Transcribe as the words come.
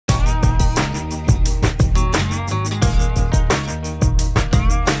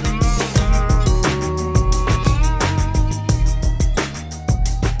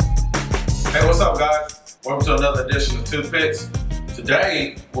Toothpicks.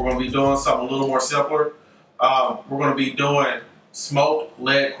 Today, we're going to be doing something a little more simpler. We're going to be doing smoked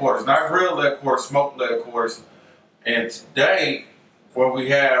leg quarters. Not grilled leg quarters, smoked leg quarters. And today, what we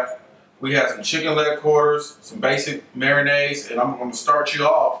have some chicken leg quarters, some basic marinades, and I'm going to start you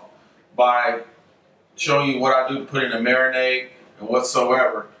off by showing you what I do to put in a marinade and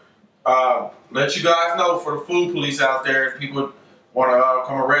whatsoever. Let you guys know, for the food police out there, people want to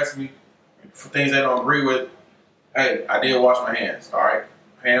come arrest me for things they don't agree with. Hey, I did wash my hands, all right?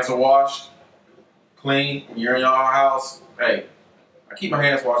 Hands are washed, clean. When you're in your own house, hey, I keep my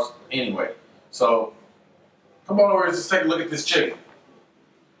hands washed anyway. So come on over and just take a look at this chicken.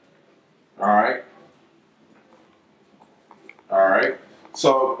 All right. All right.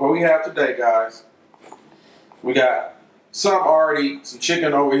 So what we have today, guys, we got some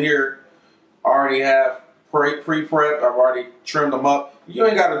chicken over here. I already have pre-prepped. I've already trimmed them up. You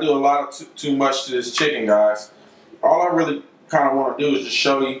ain't got to do a lot of too much to this chicken, guys. All I really kind of want to do is just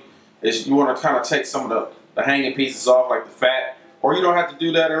show you is you want to kind of take some of the hanging pieces off, like the fat, or you don't have to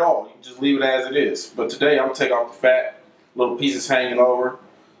do that at all. You can just leave it as it is. But today I'm going to take off the fat, little pieces hanging over.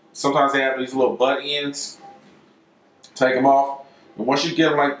 Sometimes they have these little butt ends. Take them off. And once you get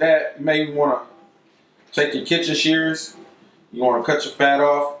them like that, you may want to take your kitchen shears. You want to cut your fat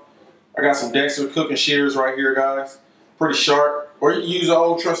off. I got some Dexter cooking shears right here, guys. Pretty sharp. Or you can use an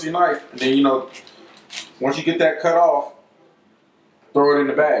old trusty knife. And then, you know, once you get that cut off, throw it in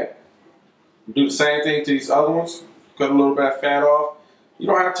the bag. Do the same thing to these other ones. Cut a little bit of fat off. You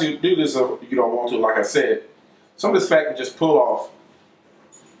don't have to do this if you don't want to, like I said. Some of this fat can just pull off.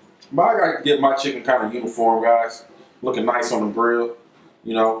 But I got to get my chicken kind of uniform, guys. Looking nice on the grill,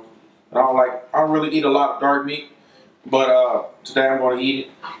 you know. And I don't really eat a lot of dark meat, but today I'm going to eat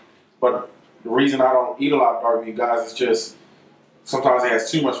it. But the reason I don't eat a lot of dark meat, guys, is just sometimes it has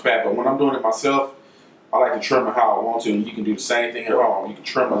too much fat. But when I'm doing it myself, I like to trim it how I want to. And you can do the same thing at home. You can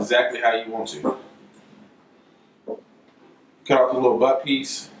trim it exactly how you want to. Cut off the little butt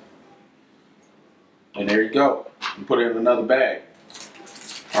piece. And there you go. You put it in another bag.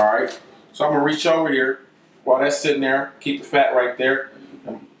 Alright. So I'm going to reach over here while that's sitting there. Keep the fat right there.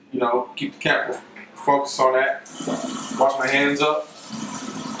 And, you know, keep the camera focused on that. Wash my hands up.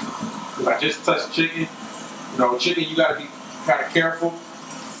 If I just touched chicken, you know, chicken, you got to be kind of careful.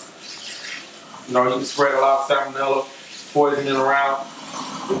 You know, you can spread a lot of salmonella poisoning around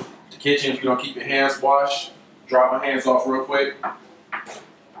the kitchen if you don't keep your hands washed. Dry my hands off real quick.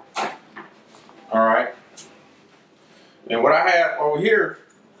 All right. And what I have over here,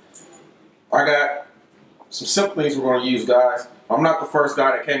 I got some simple things we're going to use, guys. I'm not the first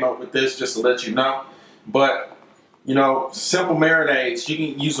guy that came up with this, just to let you know. But, you know, simple marinades. You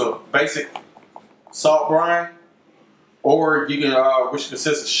can use a basic salt brine, or you can, which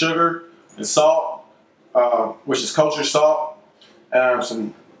consists of sugar and salt, which is kosher salt,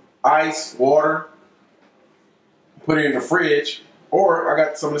 some ice, water. Put it in the fridge, or I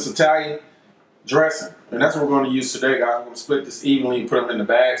got some of this Italian dressing, and that's what we're going to use today, guys. I'm going to split this evenly and put them in the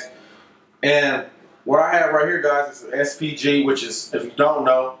bags. And what I have right here, guys, is SPG, which is, if you don't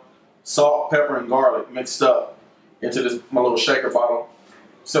know, salt, pepper, and garlic mixed up into my little shaker bottle.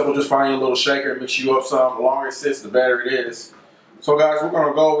 Simple, just find your little shaker and mix you up some. The longer it sits, the better it is. So, guys, we're going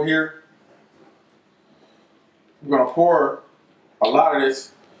to go over here. We're going to pour a lot of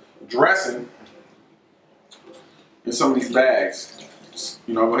this dressing in some of these bags.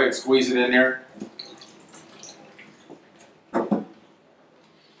 You know, go ahead and squeeze it in there.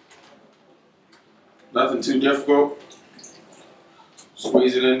 Nothing too difficult.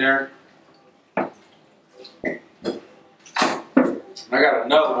 Squeeze it in there. I got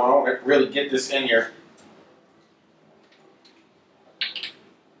another one. I want to really get this in here.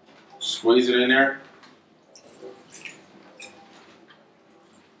 Squeeze it in there.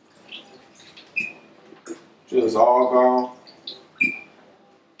 Till it's all gone.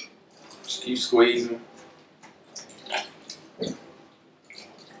 Just keep squeezing.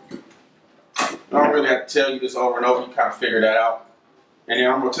 I don't really have to tell you this over and over. You kind of figure that out. And then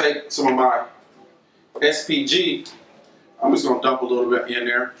I'm going to take some of my SPG. I'm just going to dump a little bit in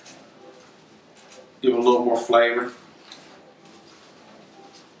there. Give it a little more flavor.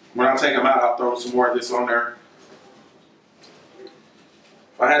 When I take them out, I'll throw some more of this on there.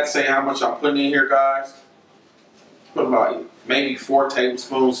 If I had to say how much I'm putting in here, guys, put about maybe 4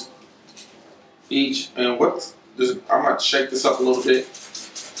 tablespoons each. And I'm going to shake this up a little bit,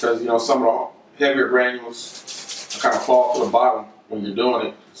 because, you know, some of the heavier granules kind of fall to the bottom when you're doing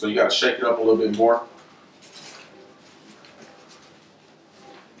it. So you got to shake it up a little bit more.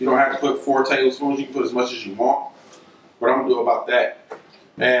 You don't have to put 4 tablespoons. You can put as much as you want. But I'm going to do about that.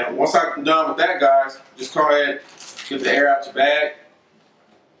 And once I'm done with that, guys, just go ahead, Get the air out your bag.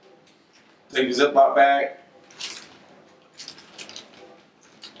 Take your Ziploc bag.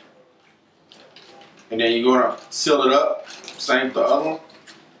 And then you're gonna seal it up. Same with the other one.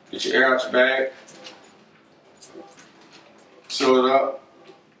 Get your air out your bag. Seal it up.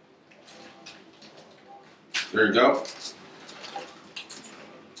 There you go.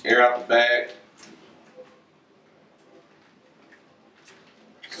 Air out the bag.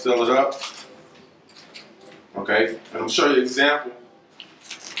 Seal it up. Okay, and I'm gonna show you an example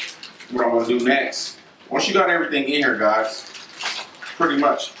what I'm gonna do next. Once you got everything in here, guys, pretty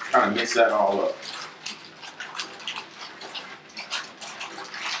much kind of mix that all up.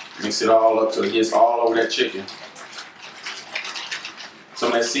 Mix it all up till it gets all over that chicken. Some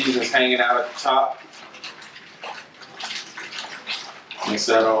of that seasoning's hanging out at the top. Mix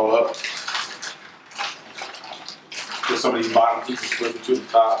that all up. Put some of these bottom pieces pushed to the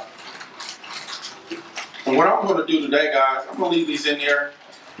top. And what I'm going to do today, guys, I'm going to leave these in there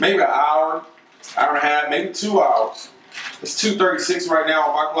maybe an hour, hour and a half, maybe 2 hours. It's 2:36 right now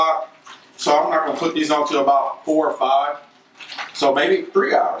on my clock, so I'm not going to put these on till about 4 or 5. So maybe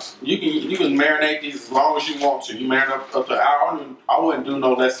 3 hours. You can marinate these as long as you want to. You marinate up to an hour. I wouldn't do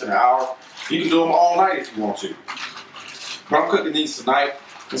no less than an hour. You can do them all night if you want to. But I'm cooking these tonight,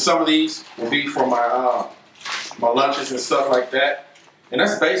 and some of these will be for my my lunches and stuff like that. And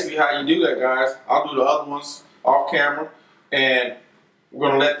that's basically how you do that, guys. I'll do the other ones off camera, and we're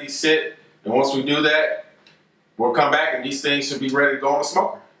gonna let these sit. And once we do that, we'll come back, and these things should be ready to go on the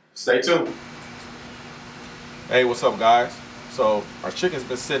smoker. Stay tuned. Hey, what's up, guys? So our chicken's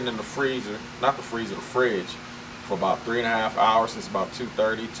been sitting in the freezer, not the freezer, the fridge, for about 3.5 hours. It's about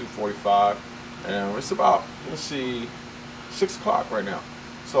 2:30, 2:45, and it's about, let's see, 6 o'clock right now.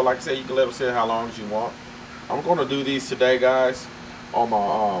 So like I said, you can let them sit how long as you want. I'm gonna do these today, guys, on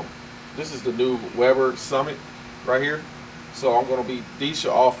my this is the new Weber Summit right here. So I'm gonna be, these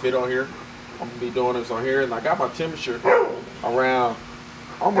should all fit on here. I'm gonna be doing this on here, and I got my temperature around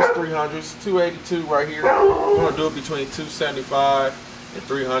almost 300s, 282 right here. I'm gonna do it between 275 and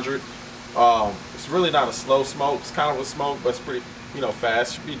 300. It's really not a slow smoke. It's kind of a smoke, but it's pretty,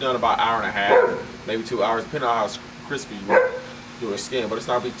 fast. Should be done about an hour and a half, maybe 2 hours, depending on how crispy you want your skin. But it's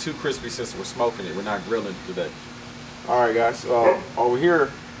not gonna be too crispy since we're smoking it. We're not grilling today. All right, guys. Over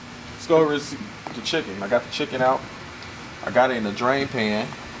here, let's go over to the chicken. I got the chicken out. I got it in the drain pan.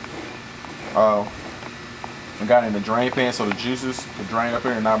 I got it in the drain pan so the juices can drain up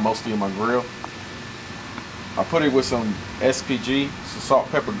here and not mostly in my grill. I put it with some SPG, some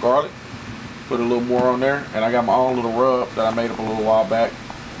salt, pepper, garlic. Put a little more on there, and I got my own little rub that I made up a little while back.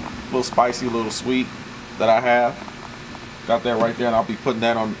 A little spicy, a little sweet that I have. Got that right there, and I'll be putting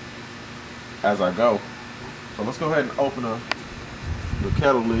that on as I go. So let's go ahead and open the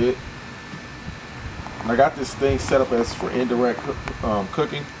kettle lid. And I got this thing set up as for indirect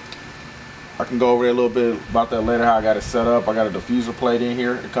cooking. I can go over there a little bit about that later, how I got it set up. I got a diffuser plate in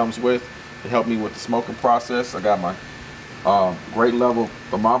here it comes with to help me with the smoking process. I got my grate level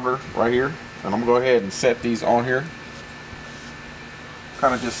thermometer right here, and I'm gonna go ahead and set these on here.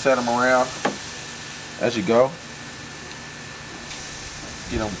 Kind of just set them around as you go.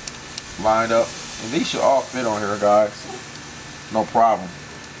 Get them lined up, and these should all fit on here, guys. No problem.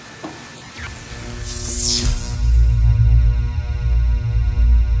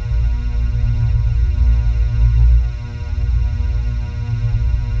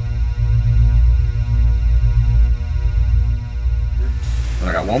 And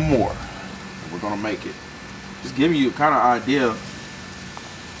I got one more. We're gonna make it. Just giving you a kind of idea of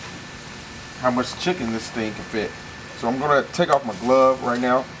how much chicken this thing can fit. So I'm gonna take off my glove right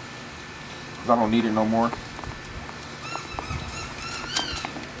now because I don't need it no more.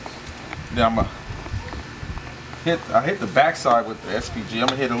 Then I'm gonna hit the backside with the SPG. I'm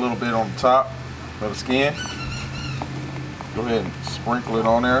gonna hit a little bit on the top of the skin. Go ahead and sprinkle it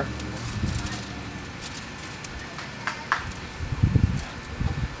on there.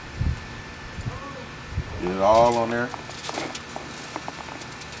 Get it all on there.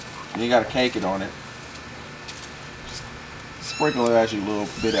 You ain't gotta cake it on it. Just sprinkle it as you a little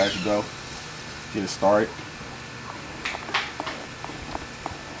bit as you go. Get it started.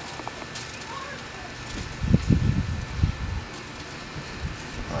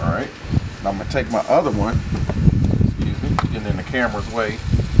 Alright. Now I'm gonna take my other one. Excuse me, getting in the camera's way.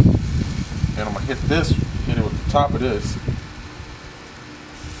 And I'm gonna hit it with the top of this.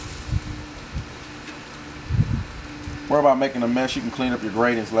 Worry about making a mess. You can clean up your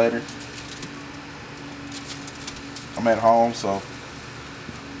gratings later. I'm at home, so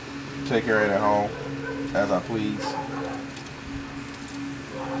take care of it at home as I please.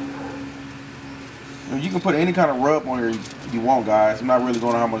 You can put any kind of rub on here you want, guys. I'm not really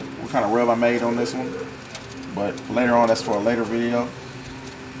going to know what kind of rub I made on this one, but later on, that's for a later video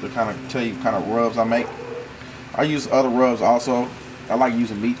to kind of tell you what kind of rubs I make. I use other rubs also. I like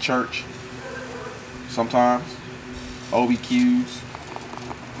using Meat Church sometimes, OBQs,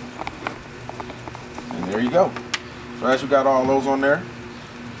 and there you go. So as you got all those on there,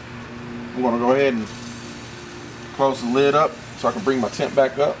 I'm going to go ahead and close the lid up so I can bring my temp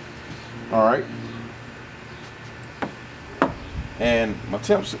back up. All right. And my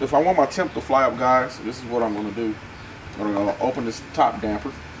temps, if I want my temp to fly up, guys, this is what I'm going to do. I'm going to open this top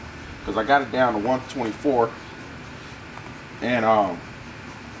damper because I got it down to 124, and I'm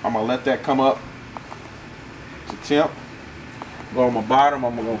going to let that come up to temp. Go on my bottom,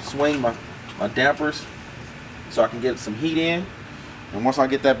 I'm going to swing my dampers so I can get some heat in. And once I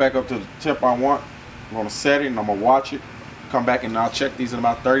get that back up to the temp I want, I'm going to set it and I'm going to watch it. Come back and I'll check these in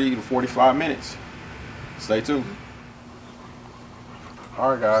about 30 to 45 minutes. Stay tuned.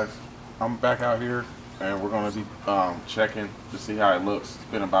 Alright guys, I'm back out here and we're going to be checking to see how it looks. It's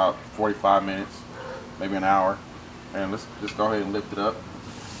been about 45 minutes, maybe an hour. And let's just go ahead and lift it up.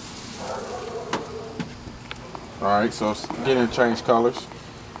 Alright, so it's getting to change colors.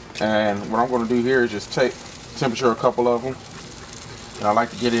 And what I'm going to do here is just take temperature a couple of them. And I like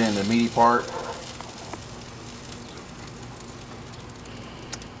to get it in the meaty part.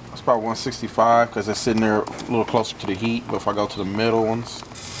 It's about 165 because it's sitting there a little closer to the heat. But if I go to the middle ones,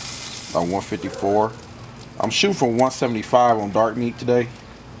 about 154. I'm shooting for 175 on dark meat today.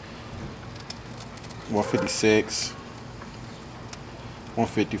 156,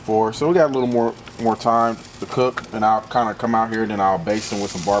 154. So we got a little more time to cook, and I'll kind of come out here and then I'll baste them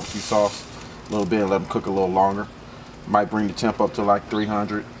with some barbecue sauce a little bit and let them cook a little longer. Might bring the temp up to like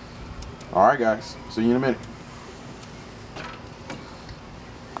 300. All right, guys. See you in a minute.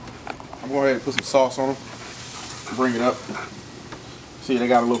 I'm going to go ahead and put some sauce on them. Bring it up. See, they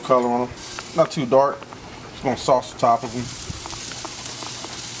got a little color on them. Not too dark. Just going to sauce the top of them.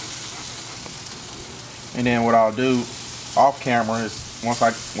 And then what I'll do off camera is once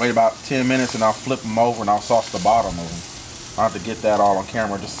I wait about 10 minutes and I'll flip them over and I'll sauce the bottom of them. I have to get that all on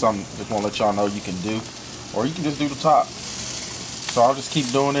camera. Just want to let y'all know you can do. Or you can just do the top. So I'll just keep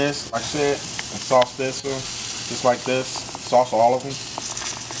doing this, like I said, and sauce this just like this. Sauce all of them.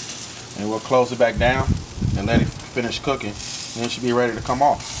 And we'll close it back down and let it finish cooking. And it should be ready to come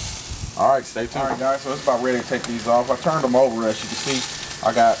off. Alright, stay tuned. Alright guys, so it's about ready to take these off. I turned them over, as you can see.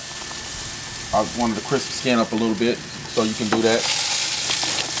 I wanted to crisp the skin up a little bit, so you can do that.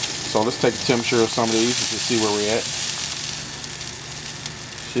 So let's take the temperature of some of these and just see where we're at.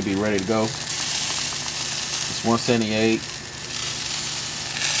 Should be ready to go. It's 178,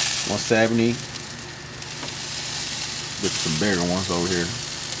 170. Get some bigger ones over here.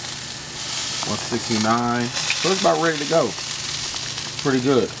 169. So it's about ready to go. Pretty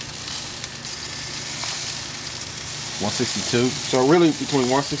good. 162. So really between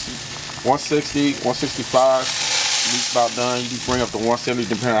 160, 165, meat's about done. You can bring up to 170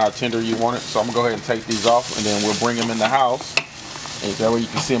 depending on how tender you want it. So I'm gonna go ahead and take these off, and then we'll bring them in the house. And that way you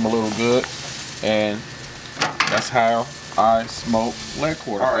can see them a little good. And that's how I smoke leg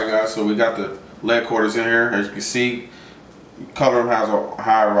quarters. All right, guys. So we got the leg quarters in here. As you can see, color them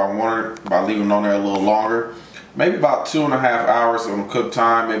however I want it by leaving them on there a little longer. Maybe about 2.5 hours on cook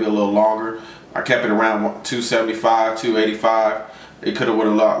time, maybe a little longer. I kept it around 275, 285. It could have went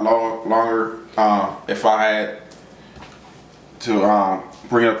a lot longer if I had to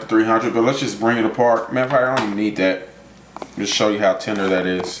bring it up to 300. But let's just bring it apart. Man, I don't even need that. Just show you how tender that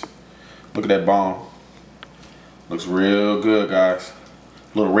is. Look at that bone. Looks real good, guys.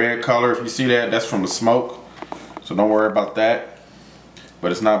 Little red color. If you see that, that's from the smoke. So don't worry about that.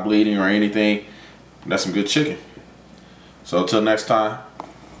 But it's not bleeding or anything. That's some good chicken. So until next time,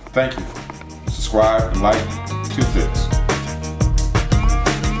 thank you. Subscribe and like Toothpiks.